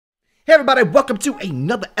Hey everybody, welcome to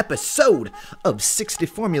another episode of 60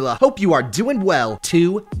 Formula. Hope you are doing well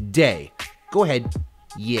today. Go ahead.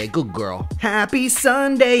 Yeah, good girl. Happy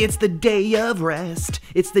Sunday, it's the day of rest.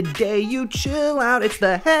 It's the day you chill out, it's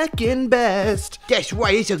the heckin' best. That's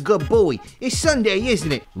right, it's a good boy. It's Sunday,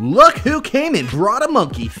 isn't it? Look who came and brought a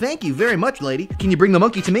monkey. Thank you very much, lady. Can you bring the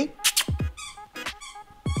monkey to me?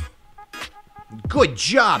 Good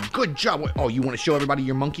job, good job. Oh, you want to show everybody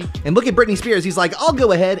your monkey? And look at Britney Spears. He's like, I'll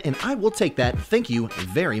go ahead and I will take that. Thank you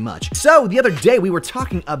very much. So the other day we were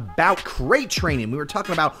talking about crate training. We were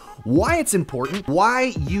talking about why it's important,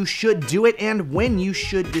 why you should do it, and when you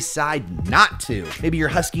should decide not to. Maybe your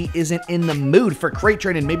husky isn't in the mood for crate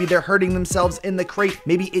training. Maybe they're hurting themselves in the crate.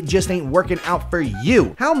 Maybe it just ain't working out for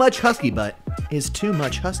you. How much husky butt is too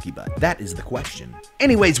much husky butt? That is the question.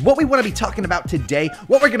 Anyways, what we want to be talking about today,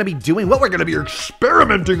 what we're going to be doing, what we're going to be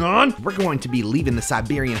experimenting on, we're going to be leaving the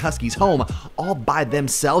Siberian Huskies home all by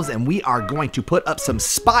themselves, and we are going to put up some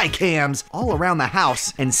spy cams all around the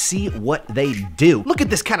house and see what they do. Look at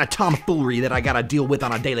this kind of tomfoolery that I gotta deal with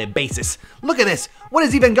on a daily basis. Look at this. What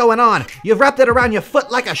is even going on? You've wrapped it around your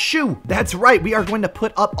foot like a shoe. That's right. We are going to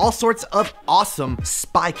put up all sorts of awesome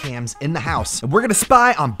spy cams in the house. And we're gonna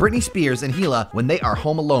spy on Britney Spears and Gila when they are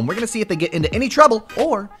home alone. We're gonna see if they get into any trouble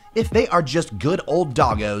or if they are just good old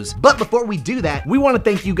doggos. But before we do that, we want to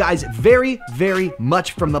thank you guys very, very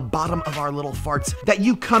much from the bottom of our little farts that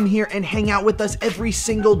you come here and hang out with us every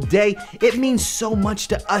single day. It means so much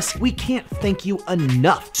to us. We can't thank you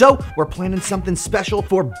enough. So we're planning something special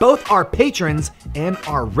for both our patrons and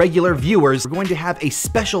our regular viewers. We're going to have a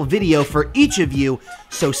special video for each of you,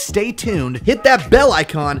 so stay tuned. Hit that bell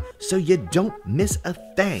icon so you don't miss a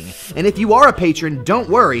thing. And if you are a patron, don't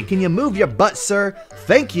worry. Can you move your butt, sir?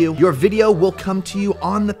 Thank you. Your video will come to you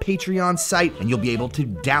on the Patreon site and you'll be able to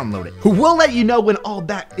download it. We'll let you know when all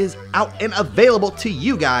that is out and available to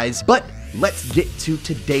you guys. But let's get to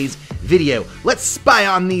today's video. Let's spy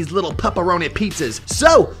on these little pepperoni pizzas.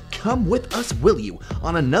 So come with us, will you,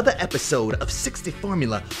 on another episode of 60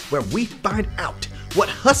 Formula, where we find out what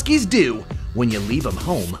Huskies do when you leave them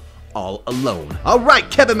home all alone. All right,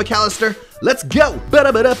 Kevin McAllister, let's go.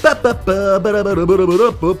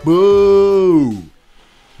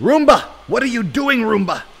 Roomba, what are you doing,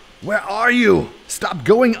 Roomba? Where are you? Stop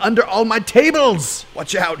going under all my tables.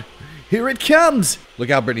 Watch out. Here it comes. Look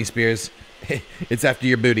out, Britney Spears. It's after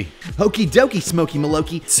your booty. Okie dokie, Smokey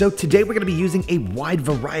Malokey. So today we're going to be using a wide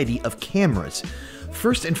variety of cameras.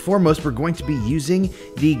 First and foremost, we're going to be using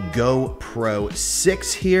the GoPro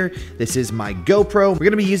 6 here. This is my GoPro. We're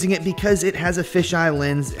going to be using it because it has a fisheye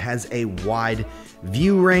lens, it has a wide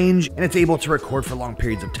view range, and it's able to record for long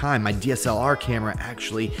periods of time. My DSLR camera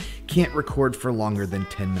actually can't record for longer than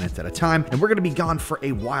 10 minutes at a time, and we're going to be gone for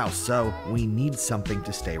a while, so we need something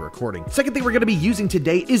to stay recording. Second thing we're going to be using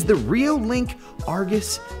today is the Reolink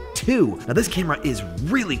Argus 2. Now this camera is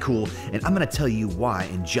really cool, and I'm going to tell you why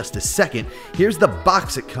in just a second. Here's the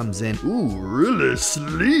box it comes in. Ooh, really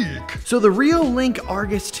sleek. So the Reolink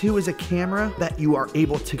Argus 2 is a camera that you are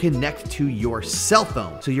able to connect to your cell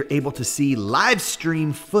phone. So you're able to see live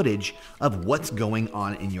stream footage of what's going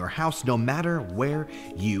on in your house, no matter where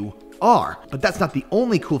you are. But that's not the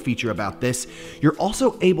only cool feature about this. You're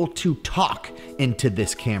also able to talk into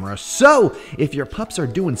this camera. So if your pups are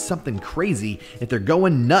doing something crazy, if they're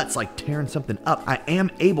going nuts, like tearing something up, I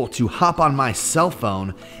am able to hop on my cell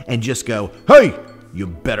phone and just go, hey, you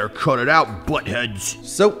better cut it out, buttheads.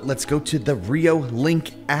 So let's go to the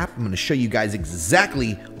Reolink app. I'm gonna show you guys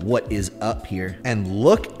exactly what is up here. And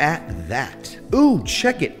look at that. Ooh,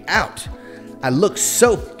 check it out. I look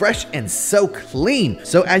so fresh and so clean.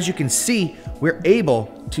 So as you can see, we're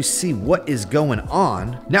able to see what is going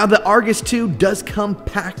on. Now the Argus 2 does come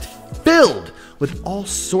packed filled with all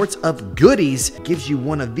sorts of goodies. It gives you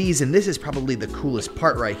one of these, and this is probably the coolest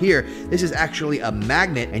part right here. This is actually a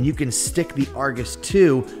magnet, and you can stick the Argus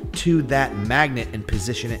 2 to that magnet and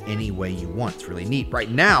position it any way you want. It's really neat. Right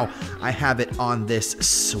now, I have it on this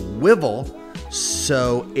swivel,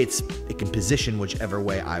 so it can position whichever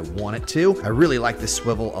way I want it to. I really like the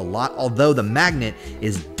swivel a lot, although the magnet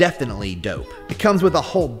is definitely dope. It comes with a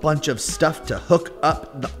whole bunch of stuff to hook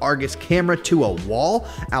up the Argus camera to a wall,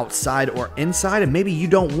 outside or inside, and maybe you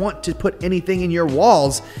don't want to put anything in your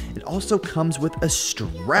walls. It also comes with a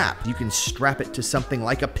strap. You can strap it to something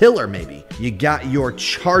like a pillar maybe. You got your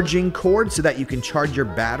charging cord so that you can charge your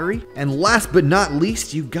battery. And last but not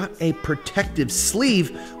least, you got a protective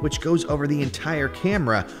sleeve which goes over the entire entire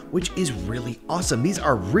camera, which is really awesome. These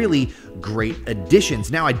are really great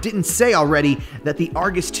additions. Now, I didn't say already that the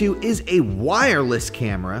Argus 2 is a wireless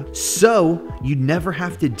camera, so you never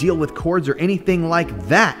have to deal with cords or anything like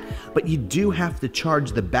that. But you do have to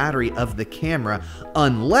charge the battery of the camera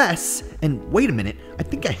unless, and wait a minute, I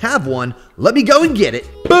think I have one. Let me go and get it.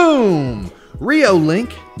 Boom!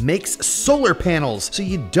 Reolink makes solar panels, so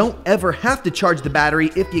you don't ever have to charge the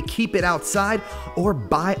battery if you keep it outside or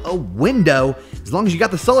by a window. As long as you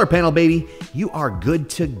got the solar panel, baby, you are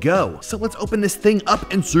good to go. So let's open this thing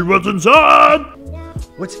up and see what's inside.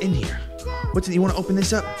 What's in here? What's in? You want to open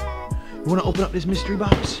this up? You want to open up this mystery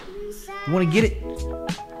box? You want to get it?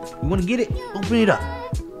 You want to get it? Open it up.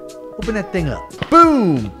 Open that thing up.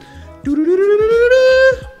 Boom!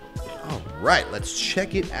 All right, let's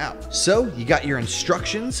check it out. So you got your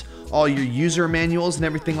instructions, all your user manuals and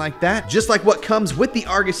everything like that. Just like what comes with the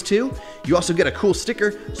Argus 2, you also get a cool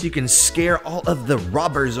sticker so you can scare all of the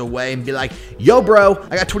robbers away and be like, yo bro,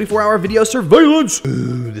 I got 24-hour video surveillance.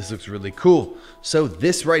 Ooh, this looks really cool. So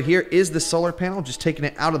this right here is the solar panel, just taking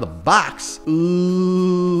it out of the box.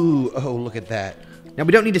 Ooh, oh, look at that. Now,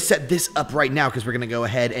 we don't need to set this up right now because we're going to go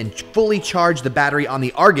ahead and fully charge the battery on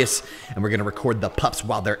the Argus, and we're going to record the pups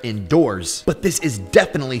while they're indoors. But this is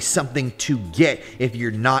definitely something to get if you're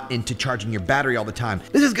not into charging your battery all the time.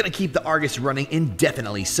 This is going to keep the Argus running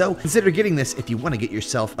indefinitely, so consider getting this if you want to get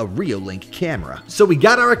yourself a Reolink camera. So we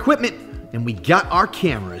got our equipment, and we got our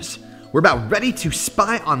cameras. We're about ready to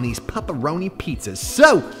spy on these pepperoni pizzas.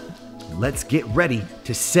 So let's get ready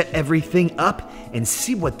to set everything up and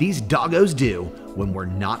see what these doggos do when we're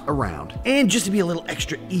not around. And just to be a little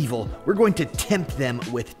extra evil, we're going to tempt them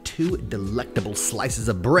with 2 delectable slices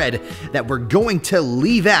of bread that we're going to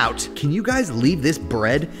leave out. Can you guys leave this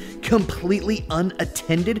bread completely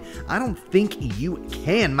unattended? I don't think you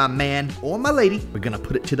can, my man or my lady. We're gonna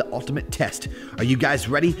put it to the ultimate test. Are you guys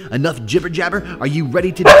ready? Enough jibber jabber? Are you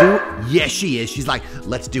ready to do it? Yeah, she is. She's like,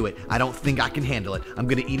 let's do it. I don't think I can handle it. I'm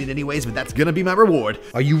gonna eat it anyways, but that's gonna be my reward.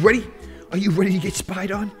 Are you ready? Are you ready to get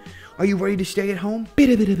spied on? Are you ready to stay at home?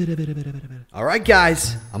 All right,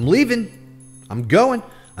 guys, I'm leaving. I'm going.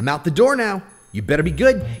 I'm out the door now. You better be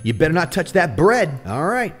good. You better not touch that bread. All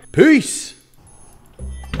right, peace.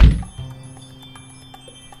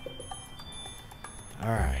 All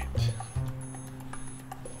right.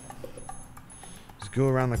 Let's go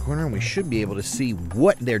around the corner and we should be able to see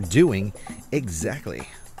what they're doing exactly.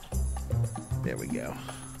 There we go.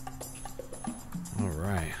 All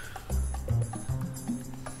right.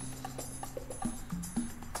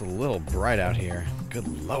 It's a little bright out here. Good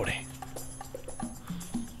lordy.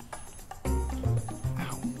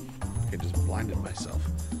 Ow. I just blinded myself.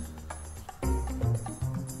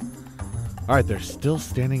 Alright, they're still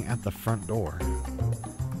standing at the front door.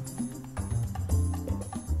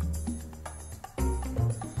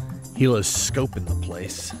 Gila's scoping the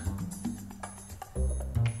place.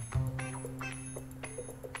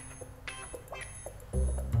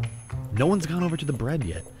 No one's gone over to the bread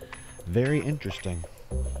yet. Very interesting.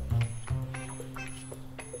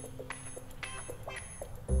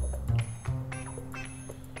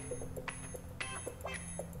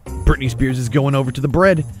 Britney Spears is going over to the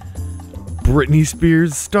bread. Britney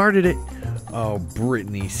Spears started it. Oh,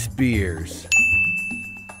 Britney Spears.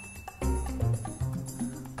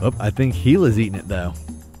 Oh, I think Gila's eating it, though.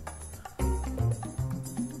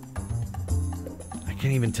 I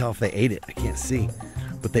can't even tell if they ate it. I can't see.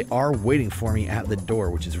 But they are waiting for me at the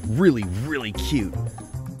door, which is really, really cute.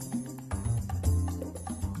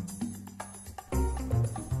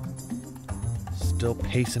 Still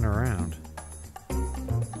pacing around. I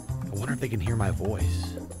wonder if they can hear my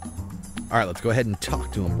voice. All right, let's go ahead and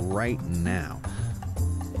talk to them right now.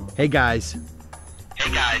 Hey, guys.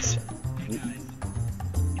 Hey, guys.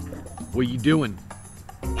 What are you doing?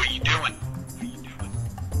 What are you doing? What are you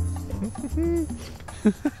doing?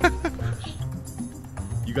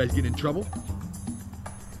 You guys get in trouble?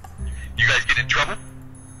 You guys get in trouble?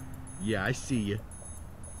 Yeah, I see you.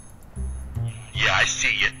 Yeah, I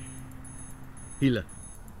see you. Gila,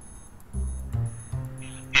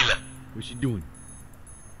 Hila, what you doing?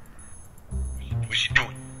 what you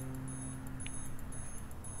doing?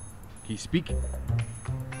 Can you speak? Can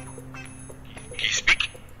you speak?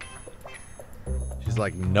 She's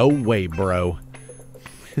like, no way, bro.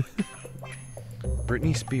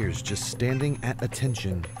 Britney Spears just standing at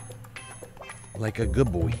attention like a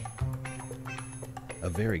good boy. A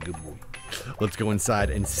very good boy. Let's go inside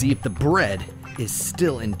and see if the bread is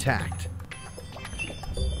still intact.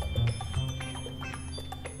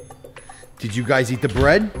 Did you guys eat the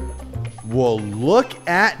bread? Well, look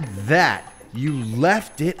at that. You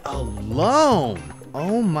left it alone.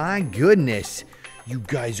 Oh my goodness. You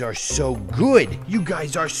guys are so good. You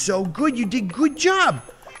guys are so good. You did good job.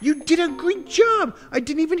 You did a good job. I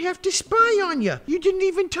didn't even have to spy on you. You didn't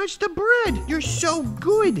even touch the bread. You're so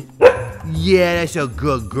good. Yeah, that's a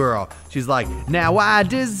good girl. She's like, now I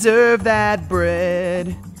deserve that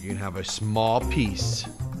bread. You can have a small piece.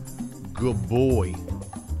 Good boy.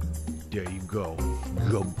 There you go.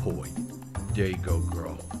 Good boy. There you go,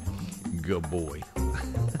 girl. Good boy.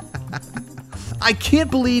 I can't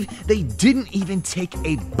believe they didn't even take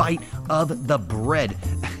a bite of the bread.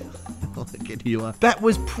 Look at you. That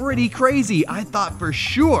was pretty crazy. I thought for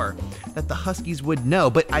sure that the Huskies would know,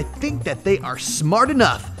 but I think that they are smart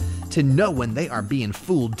enough to know when they are being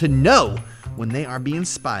fooled, to know when they are being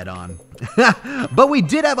spied on. But we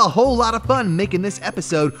did have a whole lot of fun making this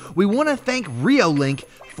episode. We want to thank Riolink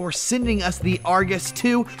for sending us the Argus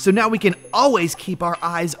 2, so now we can always keep our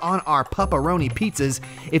eyes on our pepperoni pizzas.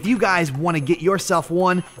 If you guys want to get yourself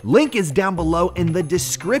one, link is down below in the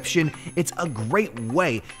description. It's a great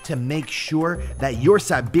way to make sure that your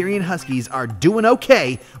Siberian Huskies are doing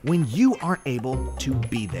okay when you aren't able to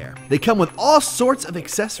be there. They come with all sorts of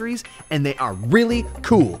accessories and they are really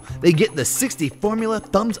cool. They get the 60 formula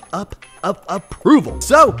thumbs up of approval.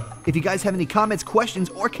 So, if you guys have any comments, questions,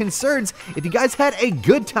 or concerns, if you guys had a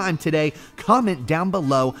good time today, comment down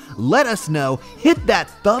below. Let us know. Hit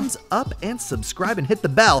that thumbs up and subscribe and hit the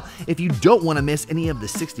bell if you don't want to miss any of the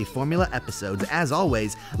 60 Formula episodes. As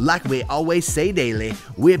always, like we always say daily,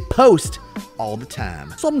 we post all the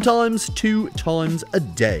time. Sometimes 2 times a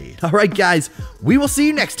day. All right, guys, we will see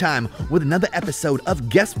you next time with another episode of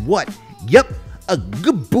Guess What? Yep, a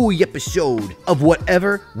good boy episode of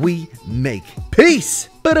whatever we make. Peace!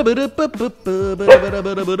 Can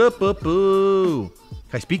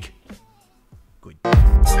I speak? Good.